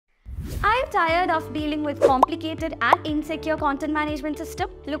Are you tired of dealing with complicated and insecure content management system?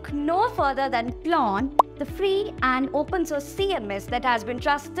 Look no further than Plone, the free and open source CMS that has been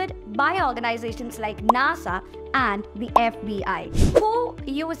trusted by organizations like NASA and the FBI. Who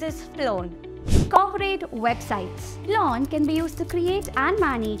uses Plone? Corporate websites. Plone can be used to create and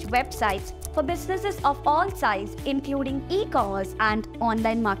manage websites for businesses of all sizes, including e-commerce and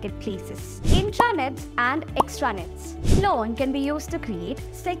online marketplaces, intranets and extranets. Plone can be used to create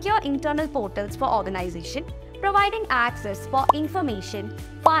secure internal portals for organizations, providing access for information,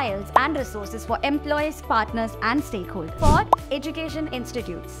 files and resources for employees, partners and stakeholders. For education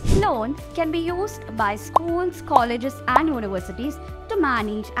institutes, Plone can be used by schools, colleges and universities to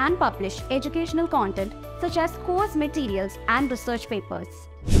manage and publish educational content such as course materials and research papers.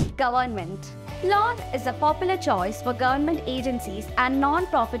 Government. Plone is a popular choice for government agencies and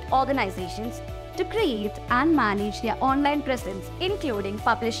non-profit organizations to create and manage their online presence, including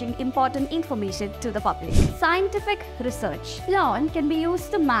publishing important information to the public. Scientific research. Plone can be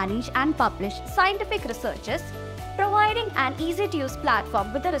used to manage and publish scientific researches, providing an easy-to-use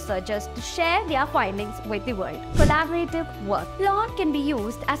platform with the researchers to share their findings with the world. Collaborative work. Plone can be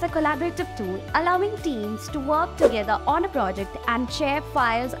used as a collaborative tool, allowing teams to work together on a project and share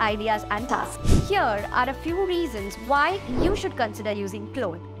files, ideas, and tasks. Here are a few reasons why you should consider using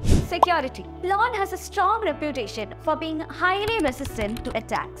Plone. Security. Plone has a strong reputation for being highly resistant to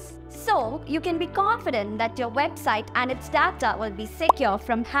attacks. So, you can be confident that your website and its data will be secure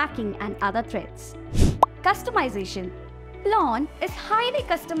from hacking and other threats. Customization. Plone is highly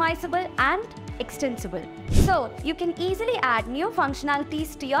customizable and extensible. So, you can easily add new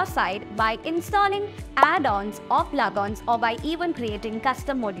functionalities to your site by installing add-ons or plugins or by even creating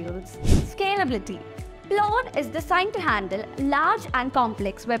custom modules. Scalability. Plone is designed to handle large and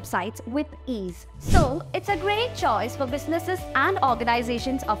complex websites with ease. So, it's a great choice for businesses and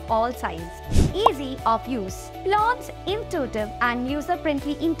organizations of all sizes. Easy of use. Plone's intuitive and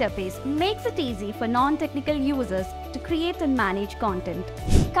user-friendly interface makes it easy for non-technical users to create and manage content.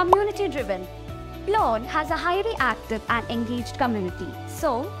 Community-driven. Plone has a highly active and engaged community,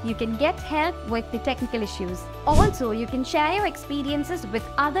 so you can get help with the technical issues. Also, you can share your experiences with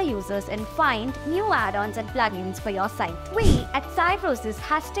other users and find new add-ons and plugins for your site. We at Cybrosys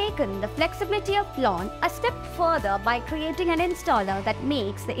has taken the flexibility of Plone a step further by creating an installer that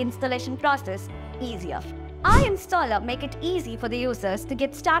makes the installation process easier. Our installer makes it easy for the users to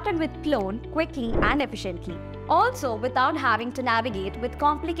get started with Plone quickly and efficiently, also without having to navigate with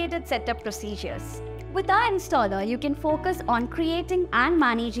complicated setup procedures. With our installer, you can focus on creating and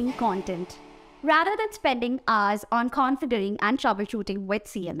managing content, rather than spending hours on configuring and troubleshooting with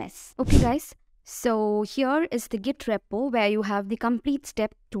CMS. Okay guys, so here is the Git repo where you have the complete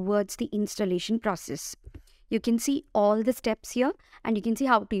step towards the installation process. You can see all the steps here and you can see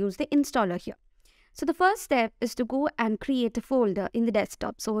how to use the installer here. So the first step is to go and create a folder in the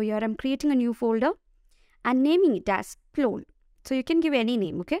desktop. So here I'm creating a new folder and naming it as Plone. So you can give any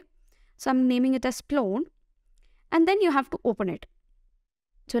name, okay? So I'm naming it as Plone and then you have to open it.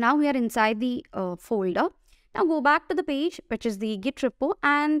 So now we are inside the folder. Now go back to the page, which is the Git repo,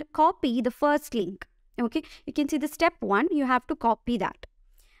 and copy the first link, okay? You can see the step 1, you have to copy that.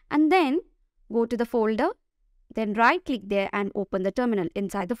 And then go to the folder, then right click there and open the terminal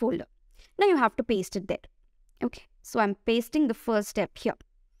inside the folder. Now you have to paste it there. Okay, so I'm pasting the first step here.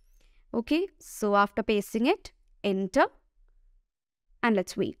 Okay, so after pasting it, enter and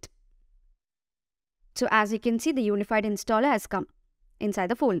let's wait. So as you can see, the unified installer has come inside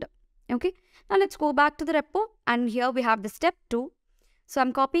the folder. Okay, now let's go back to the repo and here we have the step 2. So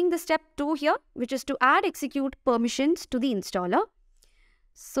I'm copying the step 2 here, which is to add execute permissions to the installer.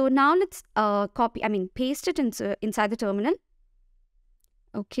 So now let's paste it inside the terminal.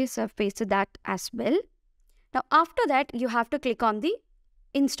 Okay, so I've pasted that as well. Now after that, you have to click on the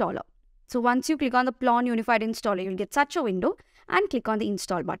installer. So once you click on the Plone Unified Installer, you'll get such a window and click on the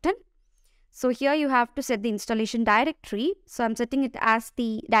install button. So here you have to set the installation directory. So I'm setting it as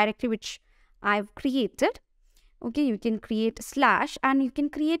the directory which I've created. Okay, you can create / and you can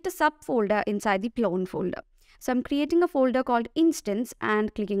create a subfolder inside the Plone folder. So I'm creating a folder called instance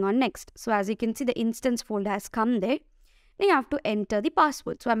and clicking on next. So as you can see, the instance folder has come there. Then you have to enter the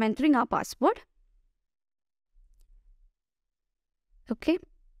password. So I'm entering our password. Okay.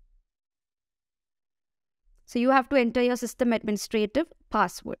 So you have to enter your system administrative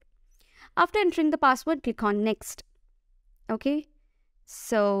password. After entering the password, click on next. Okay.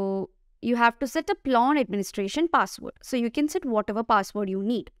 So you have to set a Plone administration password. So you can set whatever password you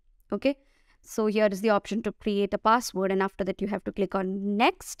need. Okay. So here is the option to create a password and after that you have to click on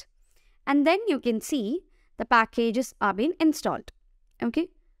next. And then you can see the packages are being installed. Okay.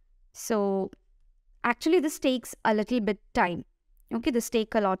 So actually this takes a little bit time. Okay, this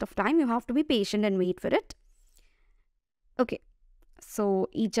takes a lot of time. You have to be patient and wait for it. Okay, so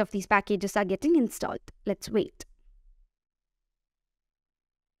each of these packages are getting installed. Let's wait.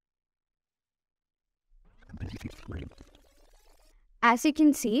 As you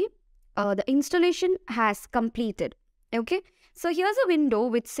can see, the installation has completed. Okay, so here's a window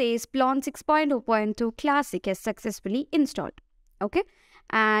which says Plone 6.0.2 Classic is successfully installed. Okay,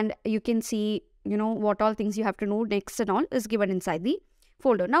 and you can see, what all things you have to know next and all is given inside the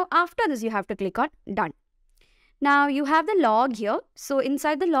folder. Now, after this, you have to click on Done. Now, you have the log here. So,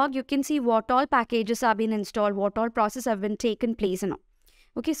 inside the log, you can see what all packages have been installed, what all processes have been taken place and all.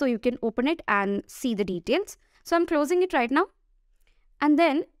 Okay, so you can open it and see the details. So, I'm closing it right now. And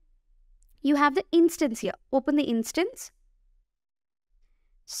then you have the instance here. Open the instance.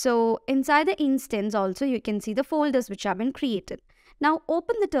 So inside the instance also you can see the folders which have been created. Now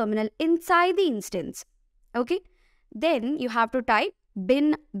open the terminal inside the instance. Okay. Then you have to type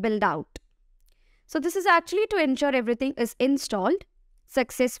bin build out. So this is actually to ensure everything is installed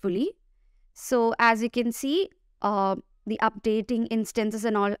successfully. So as you can see, the updating instances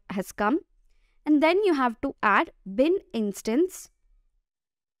and all has come. And then you have to add bin instance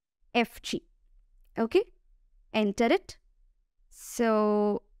FG. Okay, enter it.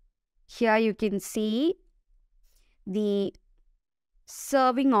 So here you can see the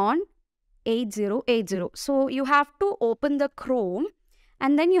serving on 8080. So you have to open the Chrome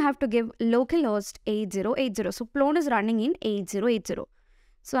and then you have to give localhost 8080. So Plone is running in 8080.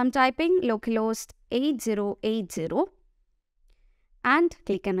 So I'm typing localhost 8080 and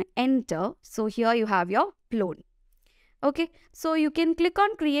click on enter. So here you have your Plone. Okay, so you can click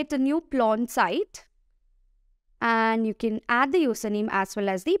on create a new Plone site and you can add the username as well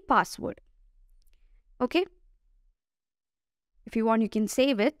as the password. Okay, if you want you can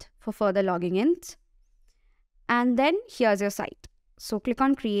save it for further logging in. And then here's your site. So click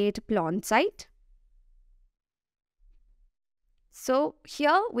on create Plone site. So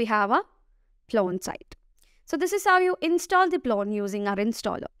here we have a Plone site. So this is how you install the Plone using our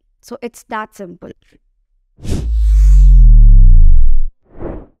installer. So it's that simple.